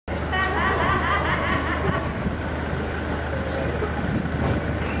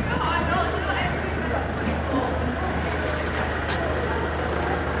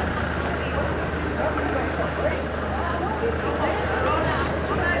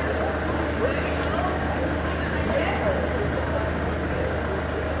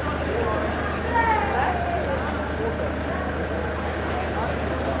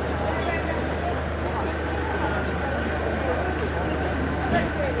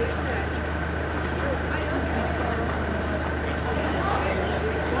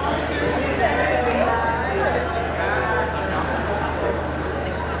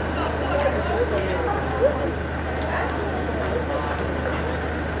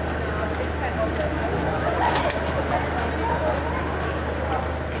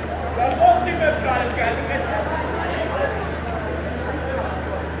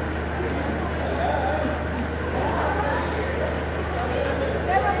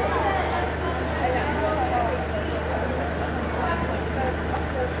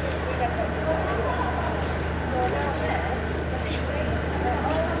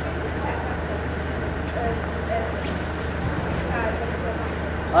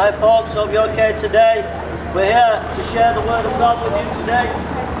Hi folks, hope you're okay today. We're here to share the Word of God with you today.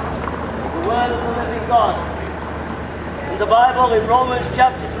 The Word of the living God. In the Bible, in Romans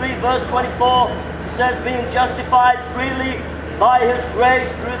chapter 3, verse 24, it says, being justified freely by His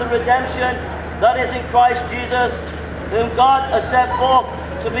grace through the redemption that is in Christ Jesus, whom God has set forth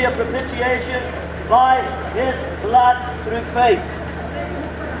to be a propitiation by His blood through faith.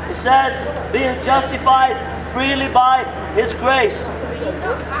 It says, being justified freely by His grace.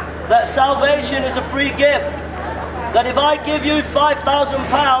 That salvation is a free gift. That if I give you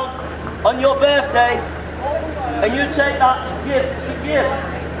 £5,000 on your birthday, and you take that gift, it's a gift.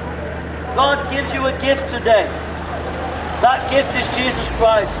 God gives you a gift today. That gift is Jesus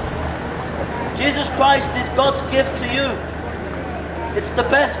Christ. Jesus Christ is God's gift to you. It's the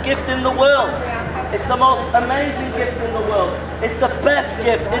best gift in the world. It's the most amazing gift in the world. It's the best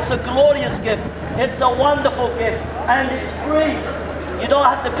gift. It's a glorious gift. It's a wonderful gift. And it's free. You don't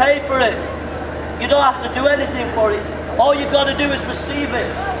have to pay for it. You don't have to do anything for it. All you got to do is receive it.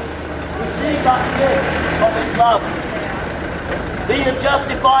 Receive that gift of His love. Being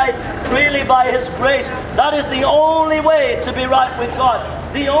justified freely by His grace. That is the only way to be right with God.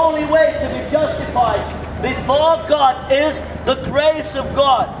 The only way to be justified before God is the grace of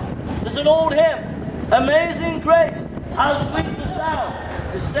God. There's an old hymn. Amazing grace, how sweet the sound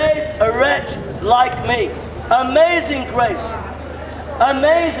to save a wretch like me. Amazing grace.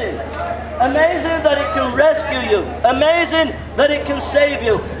 Amazing. Amazing that it can rescue you. Amazing that it can save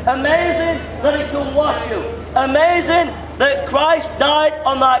you. Amazing that it can wash you. Amazing that Christ died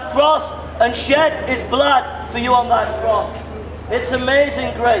on that cross and shed His blood for you on that cross. It's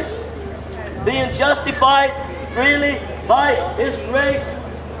amazing grace. Being justified freely by His grace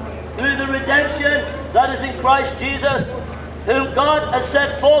through the redemption that is in Christ Jesus, whom God has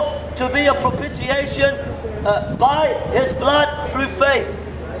set forth to be a propitiation by His blood through faith.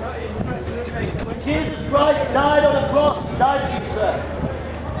 When Jesus Christ died on the cross, He died for you, sir.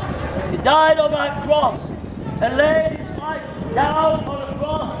 He died on that cross and laid His life down on the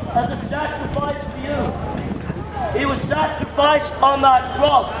cross as a sacrifice for you. He was sacrificed on that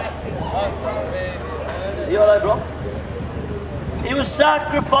cross. Are you alright, bro? He was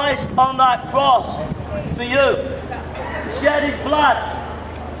sacrificed on that cross for you. He shed His blood.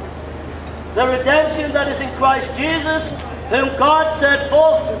 The redemption that is in Christ Jesus, whom God set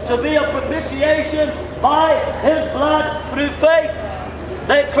forth to be a propitiation by His blood through faith.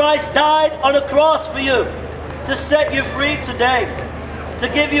 That Christ died on a cross for you to set you free today. To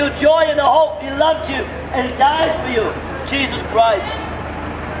give you joy and a hope. He loved you and died for you. Jesus Christ.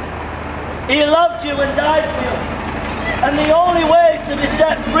 He loved you and died for you. And the only way to be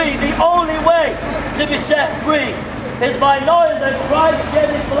set free, the only way to be set free is by knowing that Christ shed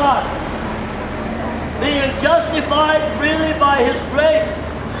His blood. Being justified freely by His grace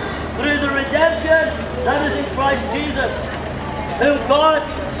through the redemption that is in Christ Jesus, whom God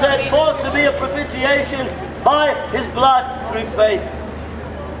set forth to be a propitiation by His blood through faith.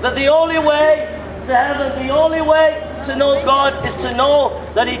 That the only way to heaven, the only way to know God is to know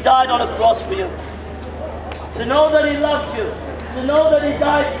that He died on a cross for you. To know that He loved you. To know that He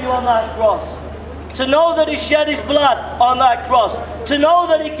died for you on that cross. To know that He shed His blood on that cross. To know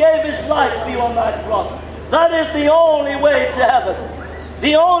that He gave His life for you on that cross. That is the only way to heaven.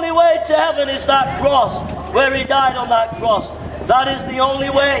 The only way to heaven is that cross where He died on that cross. That is the only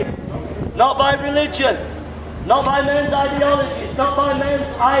way. Not by religion. Not by men's ideologies. Not by men's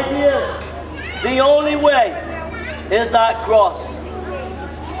ideas. The only way is that cross.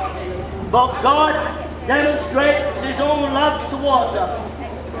 But God demonstrates His own love towards us,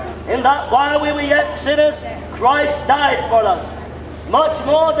 in that while we were yet sinners, Christ died for us. Much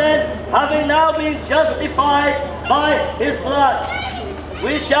more then, having now been justified by His blood,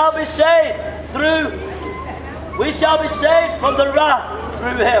 we shall be saved from the wrath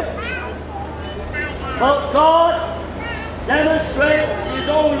through Him. But God demonstrates His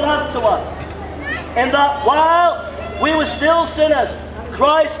own love to us, in that while we were still sinners,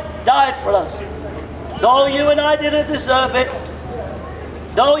 Christ died for us. Though you and I didn't deserve it,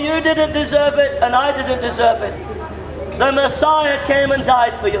 though you didn't deserve it and I didn't deserve it, the Messiah came and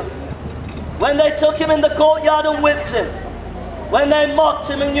died for you. When they took Him in the courtyard and whipped Him, when they mocked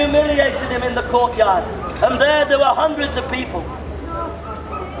Him and humiliated Him in the courtyard, and there were hundreds of people.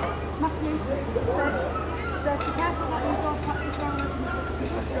 Matthew 6 says, be careful that you don't practice your religion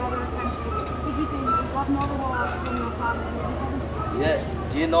to draw their attention. If you do, you have no reward from your Father who is in heaven. Yeah.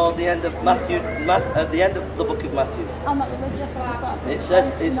 Do you know the end of Matthew? At the end of the book of Matthew, I'm not religious. I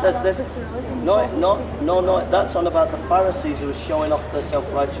just it says this. No. That's on about the Pharisees who were showing off their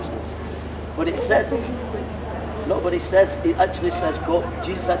self-righteousness. But it says, Nobody says, it actually says, go,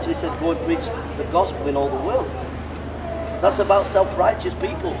 Jesus actually said, go and preach the gospel in all the world. That's about self-righteous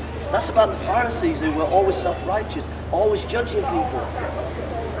people. That's about the Pharisees who were always self-righteous, always judging people.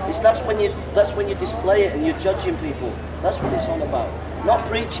 That's when you display it and you're judging people. That's what it's all about. Not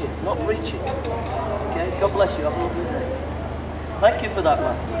preaching, not preaching. Okay, God bless you. Have a lovely day. Thank you for that,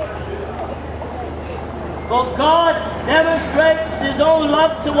 man. But God demonstrates His own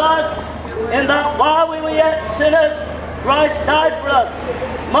love to us in that while we were yet sinners, Christ died for us.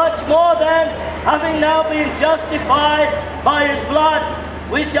 Much more then, having now been justified by His blood,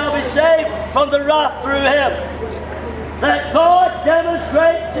 we shall be saved from the wrath through Him. That God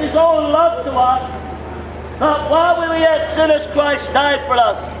demonstrates His own love to us, that while we were yet sinners, Christ died for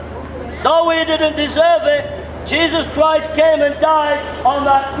us. Though we didn't deserve it, Jesus Christ came and died on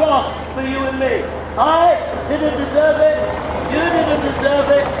that cross for you and me. I didn't deserve it, you didn't deserve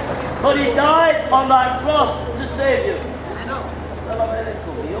it, but He died on that cross to save you. Assalamu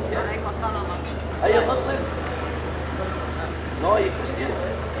alaikum. Are you okay? Are you a Muslim? No, are you Christian?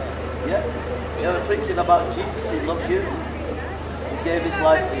 Yeah? You ever preaching about Jesus? He loves you. He gave His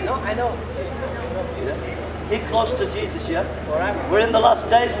life for you. No, I know. Yeah? Keep close to Jesus, yeah? We're in the last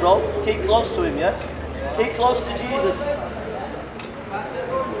days, bro. Keep close to Him, yeah? Keep close to Jesus.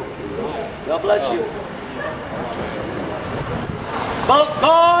 God bless you. But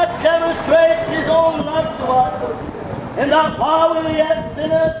God demonstrates His own love to us in that while we were yet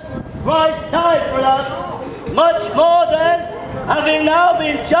sinners, Christ died for us. Much more then, having now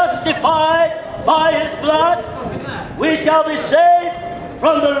been justified by His blood, we shall be saved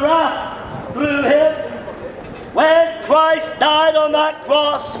from the wrath through Him. When Christ died on that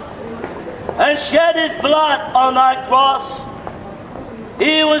cross and shed His blood on that cross,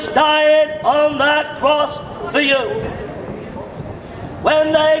 He was dying on that cross for you.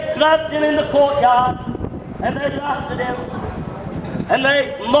 When they grabbed Him in the courtyard and they laughed at Him and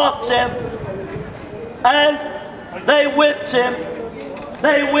they mocked Him and they whipped Him,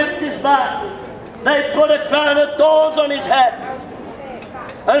 they whipped His back, they put a crown of thorns on His head,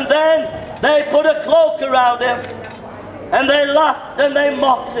 and then they put a cloak around Him and they laughed and they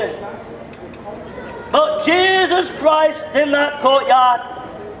mocked Him. But Jesus Christ in that courtyard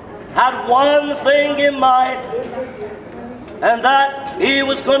had one thing in mind, and that He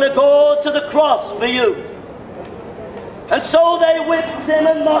was going to go to the cross for you. And so they whipped Him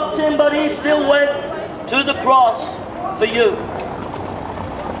and mocked Him, but He still went to the cross for you.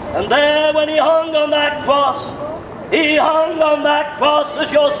 And there when He hung on that cross, He hung on that cross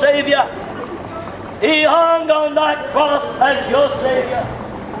as your Savior. He hung on that cross as your Savior,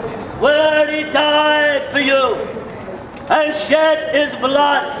 where He died for you and shed His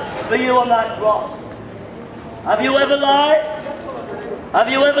blood for you on that cross. Have you ever lied? Have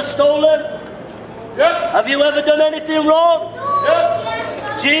you ever stolen? Yep. Have you ever done anything wrong?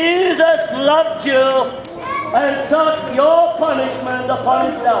 Yep. Jesus loved you and took your punishment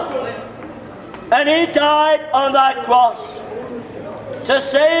upon Himself. And He died on that cross to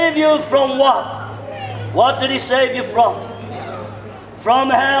save you from what? What did He save you from? From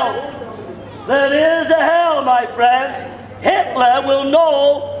hell. There is a hell, my friends. Hitler will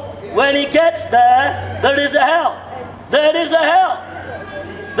know when he gets there, there is a hell. There is a hell.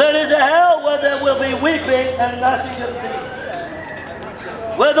 There is a hell where there will be weeping and gnashing of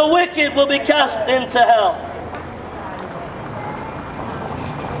teeth, where the wicked will be cast into hell.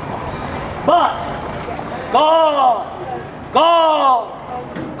 But God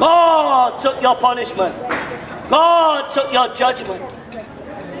took your punishment. God took your judgment.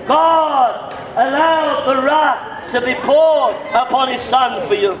 God allowed the wrath to be poured upon His Son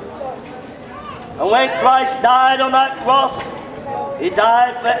for you. And when Christ died on that cross, He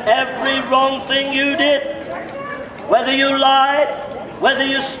died for every wrong thing you did. Whether you lied, whether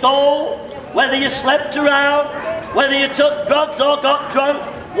you stole, whether you slept around, whether you took drugs or got drunk,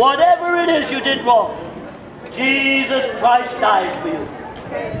 whatever it is you did wrong, Jesus Christ died for you.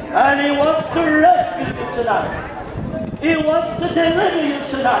 And He wants to rescue you tonight. He wants to deliver you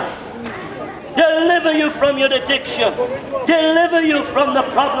tonight. Deliver you from your addiction. Deliver you from the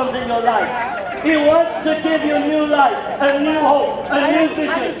problems in your life. He wants to give you new life, a new hope, a new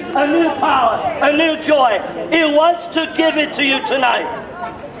vision, a new power, a new joy. He wants to give it to you tonight.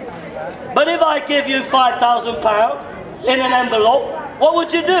 But if I give you £5,000 in an envelope, what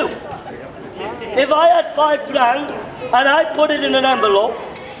would you do? If I had £5 grand and I put it in an envelope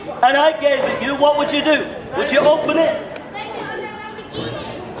and I gave it you, what would you do? Would you open it?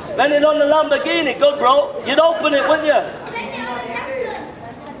 Spend it on the Lamborghini, good bro. You'd open it, wouldn't you?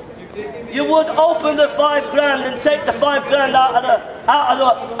 You would open the £5 grand and take the £5 grand out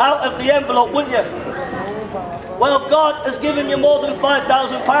of the envelope, wouldn't you? Well, God has given you more than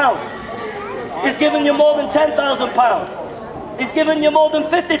 £5,000. He's given you more than £10,000. He's given you more than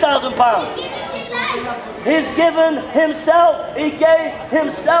 £50,000. He's given himself. He gave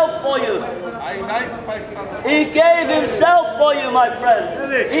himself for you. He gave himself for you, my friends.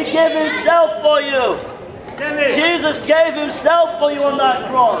 He gave himself for you. Jesus gave himself for you on that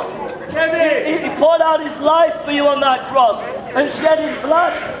cross. He poured out his life for you on that cross and shed his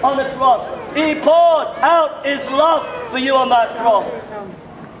blood on the cross. He poured out his love for you on that cross.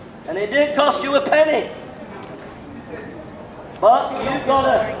 And it didn't cost you a penny. But you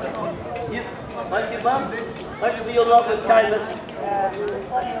gotta... Thank you, Mum. Thanks for your love and kindness.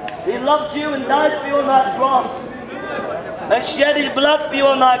 He loved you and died for you on that cross. And shed his blood for you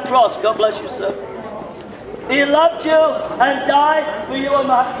on that cross. God bless you, sir. He loved you and died for you on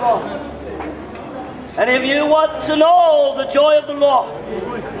that cross. And if you want to know the joy of the Lord,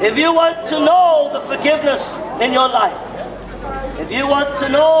 if you want to know the forgiveness in your life, if you want to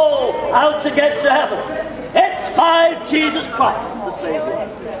know how to get to heaven, it's by Jesus Christ, the Savior.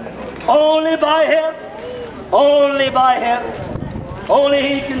 Only by him, only by him, only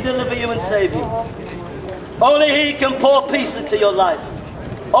he can deliver you and save you. Only he can pour peace into your life.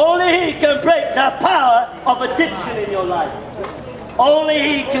 Only he can break the power of addiction in your life. Only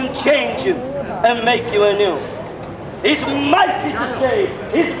he can change you and make you anew. He's mighty to save.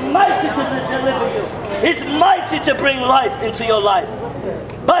 He's mighty to deliver you. He's mighty to bring life into your life.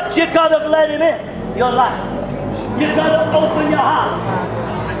 But you gotta let him in your life. You gotta open your heart.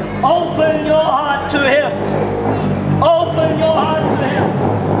 Open your heart to him. Open your heart to him.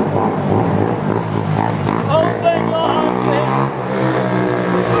 Open your heart to him.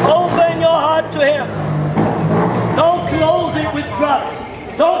 Open your heart to him. Don't close it with drugs.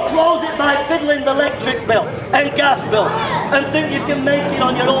 Don't close it by fiddling the electric bill and gas bill and think you can make it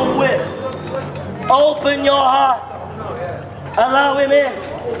on your own whim. Open your heart. Allow him in.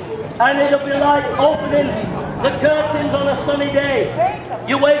 And it'll be like opening the curtains on a sunny day.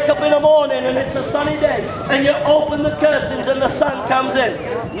 You wake up in the morning and it's a sunny day and you open the curtains and the sun comes in.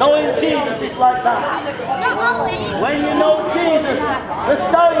 Knowing Jesus is like that. When you know Jesus, the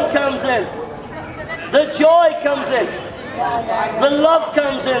sun comes in. The joy comes in. The love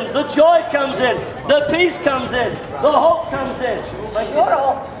comes in. The joy comes in. The peace comes in. The hope comes in. Shut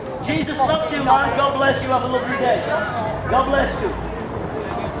up. Jesus loves you, man. God bless you. Have a lovely day. God bless you.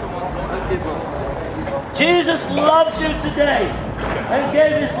 Thank you, brother. Jesus loves you today and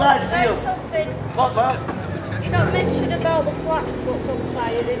gave his life for you. What, man? You don't mention about the flats what's on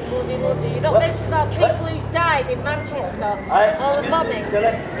fire in bloody London. You don't mention about people who's died in Manchester. All the bombing.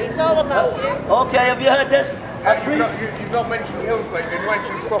 It's all about you. Okay, have you heard this? You've not mentioned Hillsmith, you've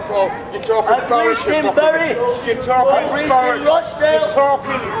mentioned football, you're talking I preached in Bury, you're talking I preached in Rochdale, you're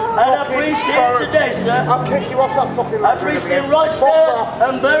talking and I preached here today, sir. I'll kick you off that fucking I preached in Rochdale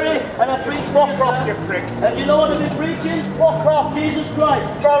and Bury, and I preached here, Fuck off, you prick. And you know what I've been preaching? Fuck off. Jesus Christ.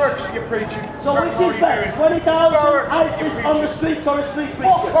 Bollocks you're preaching. So which is best, 20,000 ISIS on the streets or a street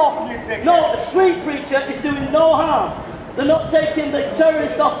preacher? Fuck off, you dickhead. No, a street preacher is doing no harm. They're not taking the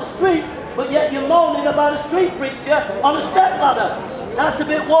terrorist off the street, but yet you're moaning about a street preacher on a step ladder. That's a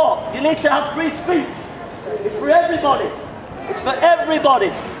bit what? You need to have free speech. It's for everybody. It's for everybody.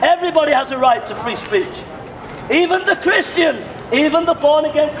 Everybody has a right to free speech. Even the Christians, even the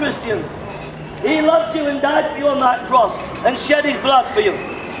born-again Christians. He loved you and died for you on that cross and shed his blood for you.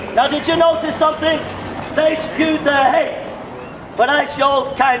 Now, did you notice something? They spewed their hate, but I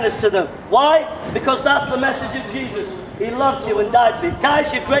showed kindness to them. Why? Because that's the message of Jesus. He loved you and died for you.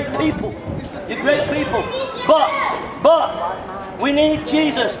 Guys, you're great people. You're great people. But we need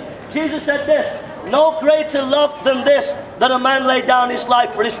Jesus. Jesus said this, no greater love than this, that a man laid down his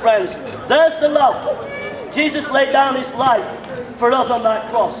life for his friends. There's the love. Jesus laid down his life for us on that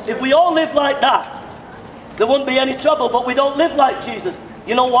cross. If we all live like that, there wouldn't be any trouble, but we don't live like Jesus.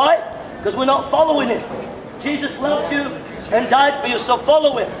 You know why? Because we're not following him. Jesus loved you and died for you, so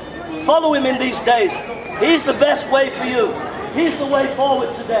follow him. Follow him in these days. He's the best way for you. He's the way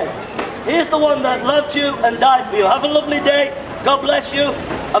forward today. He's the one that loved you and died for you. Have a lovely day. God bless you.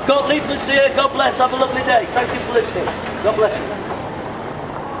 I've got leaflets here. God bless. Have a lovely day. Thank you for listening. God bless you.